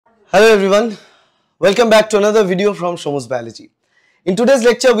Hello everyone, welcome back to another video from Shomus Biology. In today's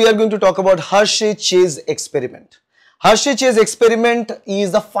lecture, we are going to talk about Hershey Chase experiment. Hershey Chase experiment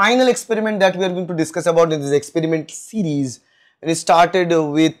is the final experiment that we are going to discuss about in this experiment series. And it started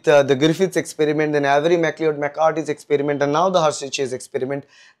with the Griffiths experiment, then Avery MacLeod McCarty's experiment, and now the Hershey Chase experiment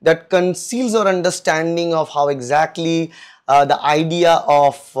that conceals our understanding of how exactly the idea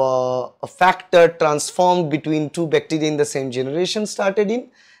of a factor transformed between two bacteria in the same generation started in.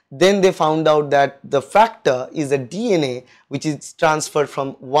 Then they found out that the factor is a DNA which is transferred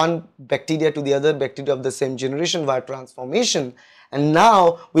from one bacteria to the other bacteria of the same generation via transformation. And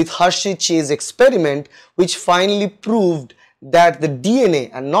now with Hershey Chase experiment, which finally proved that the DNA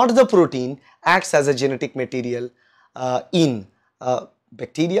and not the protein acts as a genetic material in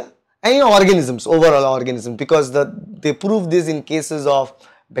bacteria and in organisms, overall organisms, because they proved this in cases of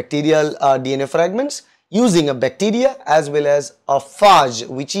bacterial DNA fragments using a bacteria as well as a phage,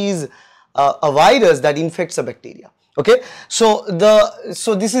 which is a virus that infects a bacteria. Okay, so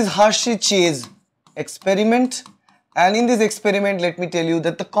this is Hershey Chase experiment, and in this experiment, let me tell you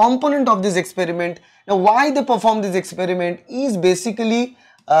that the component of this experiment, now why they perform this experiment is basically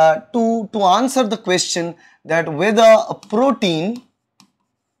to answer the question that whether a protein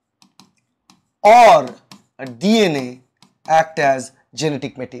or a DNA act as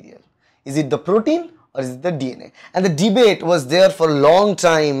genetic material. Is it the protein or is it the DNA? And the debate was there for a long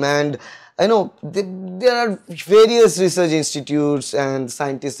time, and I know there are various research institutes and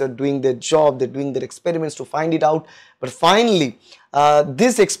scientists are doing their job, they're doing their experiments to find it out, but finally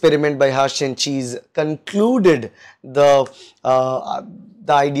this experiment by Hershey and Chase concluded the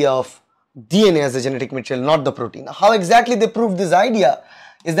idea of DNA as a genetic material, not the protein. How exactly they proved this idea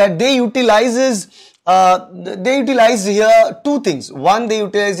is that they utilize here two things. One, they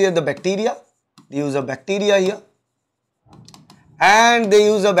utilize here the bacteria. They use a bacteria here, and they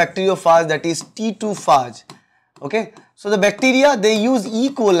use a bacteriophage, that is T2 phage. Okay, so the bacteria, they use E.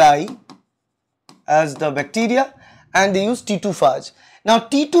 coli as the bacteria and they use T2 phage. Now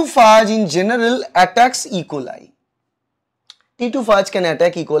T2 phage in general attacks E. coli. T2 phage can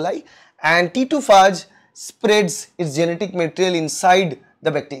attack E. coli, and T2 phage spreads its genetic material inside the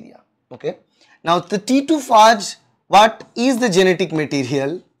bacteria. Okay, now the T2 phage, what is the genetic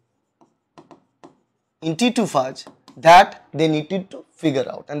material in T2 phage, that they needed to figure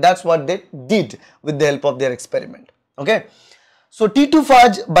out, and that's what they did with the help of their experiment. Okay, so T2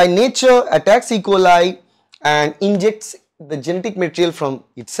 phage by nature attacks E. coli and injects the genetic material from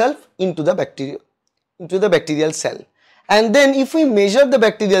itself into the bacterial cell. And then if we measure the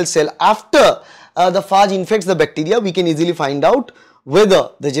bacterial cell after the phage infects the bacteria, we can easily find out whether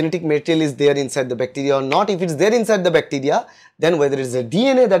the genetic material is there inside the bacteria or not. If it's there inside the bacteria, then whether it is the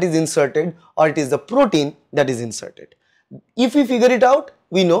DNA that is inserted or it is the protein that is inserted. If we figure it out,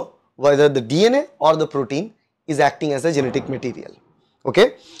 we know whether the DNA or the protein is acting as a genetic material.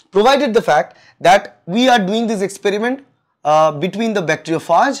 Okay, provided the fact that we are doing this experiment between the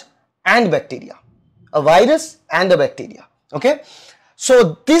bacteriophage and bacteria, a virus and a bacteria. Okay,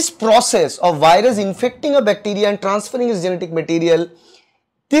 so this process of virus infecting a bacteria and transferring its genetic material,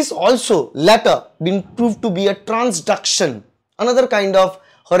 this also later been proved to be a transduction, another kind of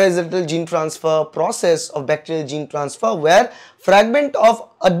horizontal gene transfer process of bacterial gene transfer, where fragment of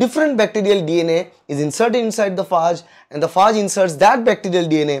a different bacterial DNA is inserted inside the phage and the phage inserts that bacterial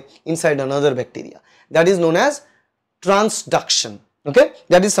DNA inside another bacteria. That is known as transduction. Okay,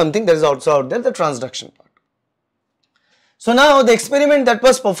 that is something that is also out there, the transduction part. So now the experiment that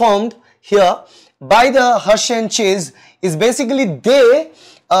was performed here by the Hershey and Chase is basically they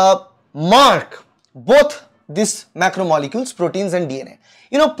mark both these macromolecules, proteins and DNA.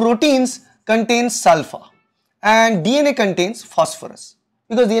 You know, proteins contain sulfur and DNA contains phosphorus,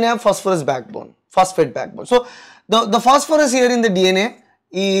 because DNA have phosphorus backbone, phosphate backbone. So the phosphorus here in the DNA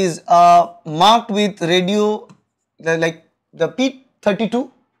is marked with radio, like the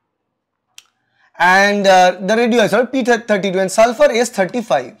P32, and the radioisotope P32, and sulfur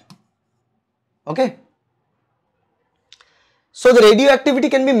S35. Okay, so the radioactivity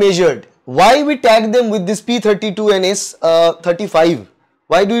can be measured. Why we tag them with this P32 and S35?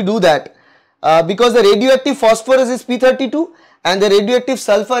 Why do we do that? Because the radioactive phosphorus is P32 and the radioactive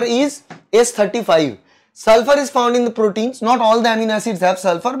sulfur is S35. Sulfur is found in the proteins. Not all the amino acids have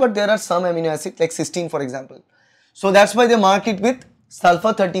sulfur, but there are some amino acids like cysteine, for example. So that's why they mark it with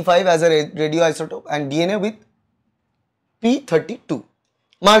sulfur 35 as a radioisotope and DNA with P32.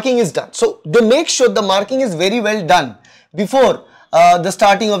 Marking is done. So they make sure the marking is very well done before the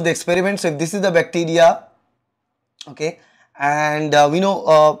starting of the experiment. So if this is the bacteria, okay, and we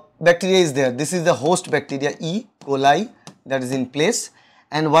know bacteria is there. This is the host bacteria E. coli that is in place,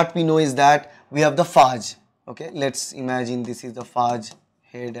 and what we know is that we have the phage. Okay, let's imagine this is the phage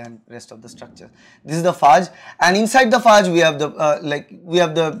head and rest of the structure. This is the phage, and inside the phage we have the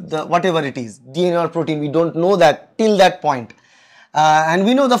the whatever it is, DNA or protein, we don't know that till that point. And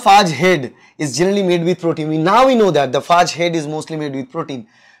we know the phage head is generally made with protein. Now we know that the phage head is mostly made with protein.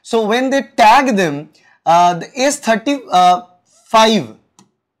 So when they tag them, the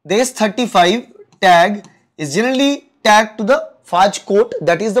S35 tag is generally tagged to the phage coat,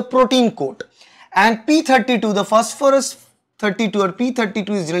 that is the protein coat, and P32, the phosphorus 32 or P32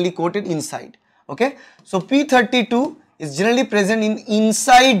 is generally coated inside. Okay, so P32 is generally present in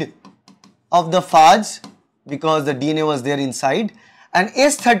inside of the phage because the DNA was there inside, and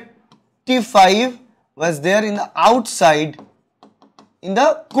S35 was there in the outside in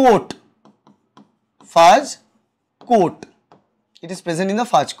the coat, phage coat. It is present in the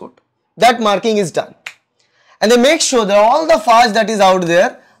phage coat. That marking is done, and they make sure that all the phage that is out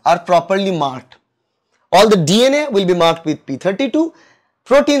there are properly marked. All the DNA will be marked with P32,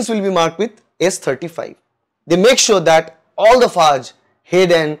 proteins will be marked with S35. They make sure that all the phage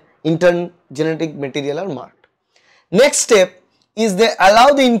head and internal genetic material are marked. Next step is they allow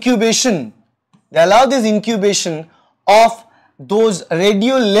the incubation. They allow this incubation of those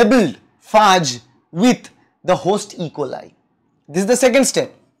radio-labeled phage with the host E. coli. This is the second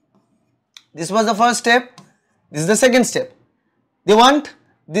step. This was the first step. This is the second step. They want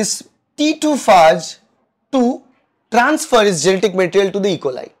this T2 phage to transfer its genetic material to the E.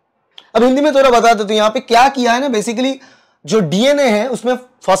 coli. अब हिंदी में थोड़ा बता दो, तो यहाँ पे क्या किया है ना, बेसिकली जो डीएनए है उसमें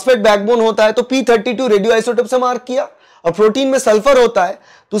फॉस्फेट बैकबोन होता है, तो P32 रेडियो आइसोटोप से मार्क किया, और प्रोटीन में सल्फर होता है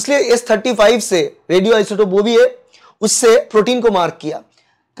तो इसलिए S35 से रेडियो आइसोटोप वो भी है, उससे प्रोटीन को मार्क किया.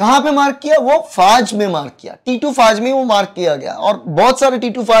 कहां पे मार्क किया? वो फाज में मार्क किया, T2 फाज में वो मार्क किया गया, और बहुत सारे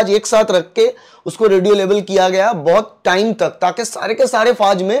T2 फाज एक साथ रख के उसको रेडियो लेबल किया गया बहुत टाइम तक, ताकि सारे के सारे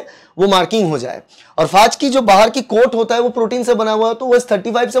फाज में वो मार्किंग हो जाए. और फाज की जो बाहर की कोट होता है वो प्रोटीन से बना हुआ है, तो वो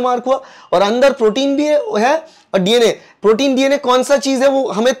S35 से मार्क हुआ, और अंदर प्रोटीन भी है और डीएनए. प्रोटीन डीएनए कौन सा चीज है वो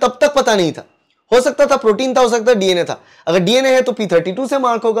हमें तब तक पता नहीं था, हो सकता था प्रोटीन था, हो सकता है डीएनए था. अगर डीएनए है तो P32 से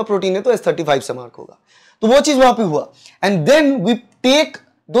मार्क होगा, प्रोटीन है तो S35 से मार्क होगा. तो वो चीज वहां पे हुआ. And then we take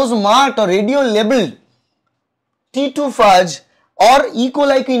those marked और रेडियो लेबल्ड T2 फाज और ई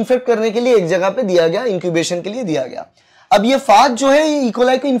कोलाई को इन्फेक्ट करने के लिए एक जगह पे दिया गया, इंक्यूबेशन के लिए दिया गया. अब ये फाज जो है ये ई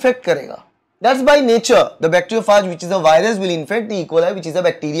कोलाई को इन्फेक्ट करेगा. That's by nature. The bacteriophage, which is a virus, will infect the E. coli, which is a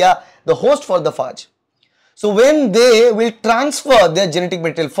bacteria, the host for the phage. So when they will transfer their genetic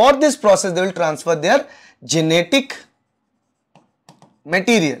material, for this process they will transfer their genetic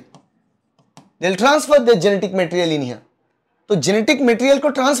material. They will transfer their genetic material in here. तो genetic material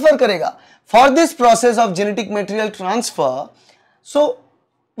को transfer करेगा. For this process of genetic material transfer, so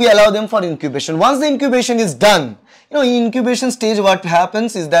we allow them for incubation. Once the incubation is done, you know, in incubation stage what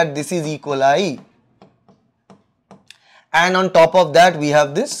happens is that this is E. coli, and on top of that we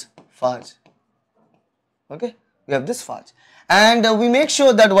have this phage. Okay, we have this phage, and we make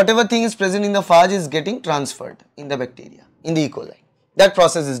sure that whatever thing is present in the phage is getting transferred in the bacteria, in the E. coli. That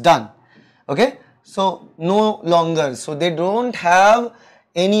process is done. Okay, so no longer, so they don't have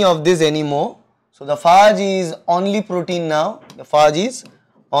any of this anymore. So the phage is only protein now. The phage is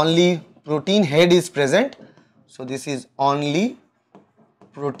only protein, head is present. So this is only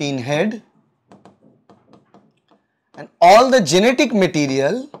protein head, and all the genetic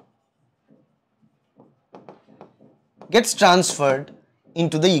material gets transferred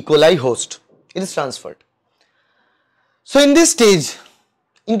into the E. coli host. It is transferred. So in this stage,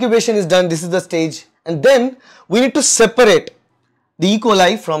 incubation is done. This is the stage, and then we need to separate the E.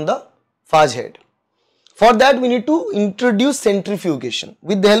 coli from the phage head. For that we need to introduce centrifugation.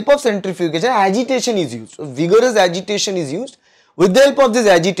 With the help of centrifugation, agitation is used. So vigorous agitation is used. With the help of this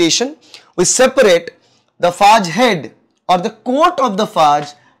agitation, we separate the phage head or the coat of the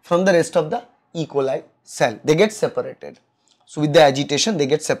phage from the rest of the E. coli cell. They get separated. So with the agitation they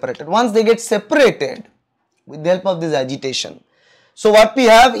get separated. Once they get separated with the help of this agitation, so what we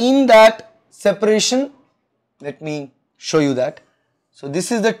have in that separation, let me show you that. So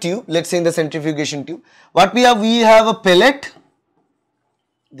this is the tube, let's say in the centrifugation tube. What we have a pellet,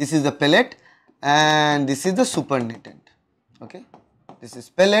 this is the pellet, and this is the supernatant. Okay, this is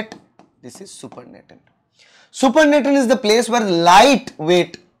pellet, this is supernatant. Supernatant is the place where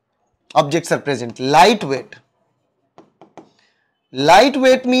lightweight objects are present. Lightweight.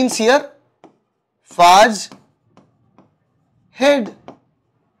 Lightweight means here phage head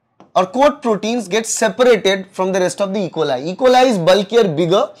or coat proteins get separated from the rest of the E. coli. E. coli is bulkier,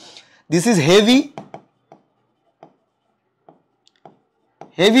 bigger. This is heavy.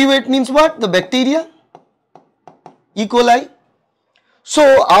 Heavyweight means what? The bacteria, E. coli.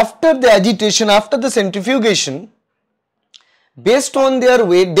 So after the agitation, after the centrifugation, based on their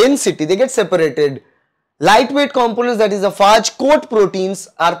weight density, they get separated. Lightweight components, that is the phage coat proteins,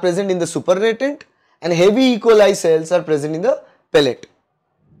 are present in the supernatant, and heavy E. coli cells are present in the pellet.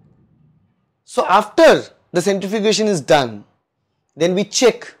 So after the centrifugation is done, then we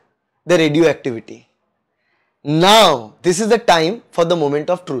check the radioactivity. Now this is the time for the moment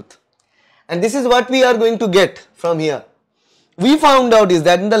of truth, and this is what we are going to get from here. We found out is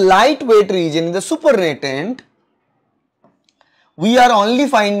that in the lightweight region, in the supernatant, we are only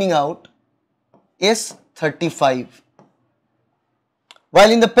finding out S35, while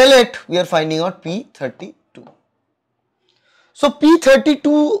in the pellet we are finding out P32. So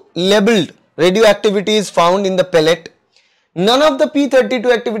P32 labeled radioactivity is found in the pellet. None of the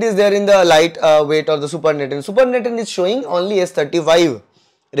P32 activity is there in the light weight or the supernatant. Supernatant is showing only S35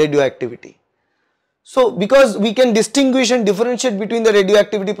 radioactivity. So because we can distinguish and differentiate between the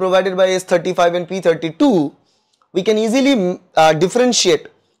radioactivity provided by S35 and P32, we can easily differentiate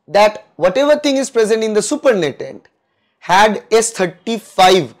that whatever thing is present in the supernatant had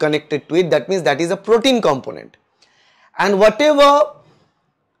S35 connected to it. That means that is a protein component, and whatever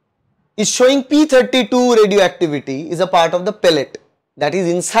is showing P32 radioactivity is a part of the pellet, that is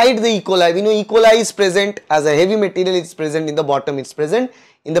inside the E. coli. We know E. coli is present as a heavy material, it is present in the bottom, it is present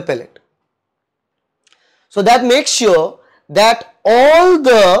in the pellet. So that makes sure that all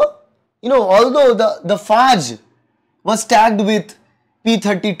the, although the phage was tagged with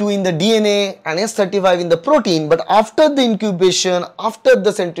P32 in the DNA and S35 in the protein, but after the incubation, after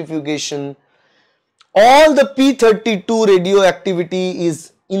the centrifugation, all the P32 radioactivity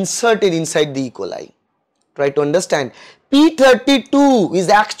is inserted inside the E. coli. Try to understand. P32 is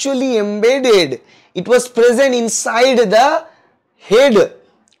actually embedded. It was present inside the head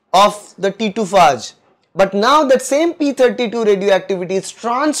of the T2 phage. But now that same P32 radioactivity is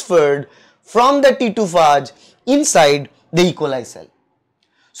transferred from the T2 phage inside the E. coli cell.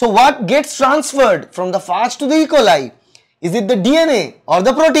 So what gets transferred from the phage to the E. coli? Is it the DNA or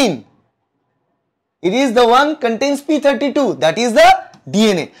the protein? It is the one contains P32, that is the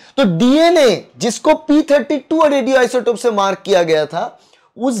DNA. तो DNA जिसको P32 radioisotope से mark किया गया था,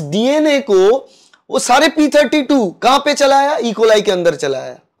 उस DNA को वो सारे P32 कहां पे चलाया? E. coli के अंदर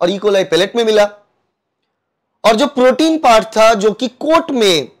चलाया और E. coli पेलेट में मिला। और जो प्रोटीन पार्ट था जो कि कोट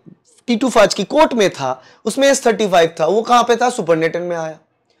में T2 phage की कोट में था, उसमें S35 था, वो कहां पे था? सुपरनेटेंट में आया।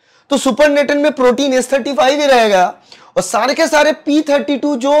 तो सुपरनेटेंट में प्रोटीन S35 ही रहेगा और सारे के सारे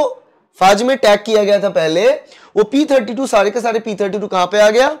P32 जो फाज में टैग किया गया था पहले, वो P32 सारे के सारे P32 कहां पे आ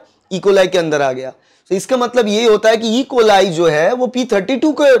गया? E. coli के अंदर आ गया। तो इसका मतलब ये होता है कि E. coli जो है वो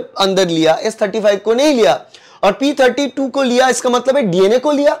P32 को अंदर लिया, S35 को नहीं लिया, और P32 को लिया इसका मतलब है DNA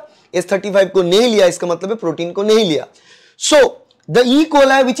को लिया, S35 को नहीं लिया इसका मतलब है प्रोटीन को नहीं लिया। So the E.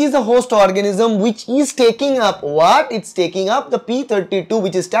 coli, which is the host organism, which is taking up what? It's taking up the P32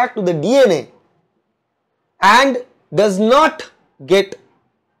 which is tagged to the DNA and does not get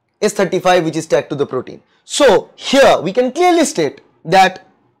S35 which is tagged to the protein. So here we can clearly state that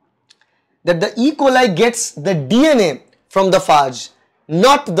the E. coli gets the DNA from the phage,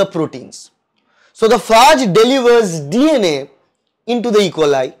 not the proteins. So the phage delivers DNA into the E.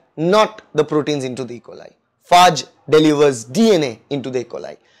 coli, not the proteins into the E. coli. Phage delivers DNA into the E.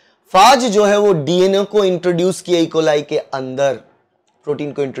 coli. Phage जो है वो DNA को introduce किया E. coli के अंदर,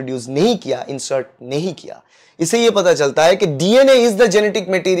 protein को introduce नहीं किया, इंसर्ट नहीं किया। इससे ये पता चलता है कि DNA is the genetic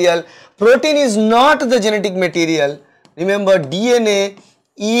material, protein is not the genetic material. Remember, DNA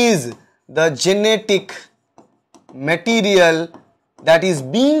is the genetic material that is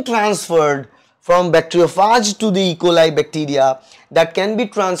being transferred from bacteriophage to the E. coli bacteria, that can be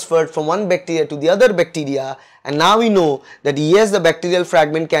transferred from one bacteria to the other bacteria. And now we know that yes, the bacterial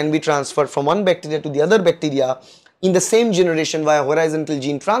fragment can be transferred from one bacteria to the other bacteria in the same generation via horizontal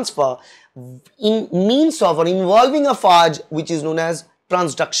gene transfer in means of or involving a phage which is known as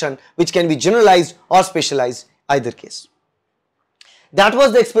transduction, which can be generalized or specialized, either case. That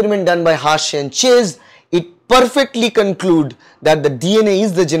was the experiment done by Hershey and Chase. It perfectly conclude that the DNA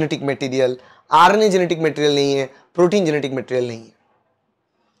is the genetic material, RNA genetic material नहीं है, protein genetic material नहीं है.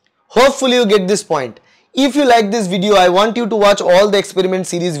 Hopefully you get this point. If you like this video, I want you to watch all the experiment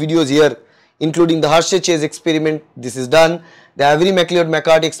series videos here, including the Hershey Chase experiment, this is done, the Avery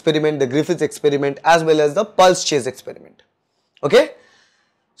MacLeod-McCarty experiment, the Griffiths experiment, as well as the Pulse Chase experiment. Okay?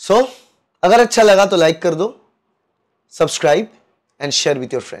 So, अगर अच्छा लगा तो like कर दो, subscribe and share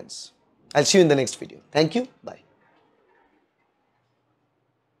with your friends. I'll see you in the next video. Thank you. Bye.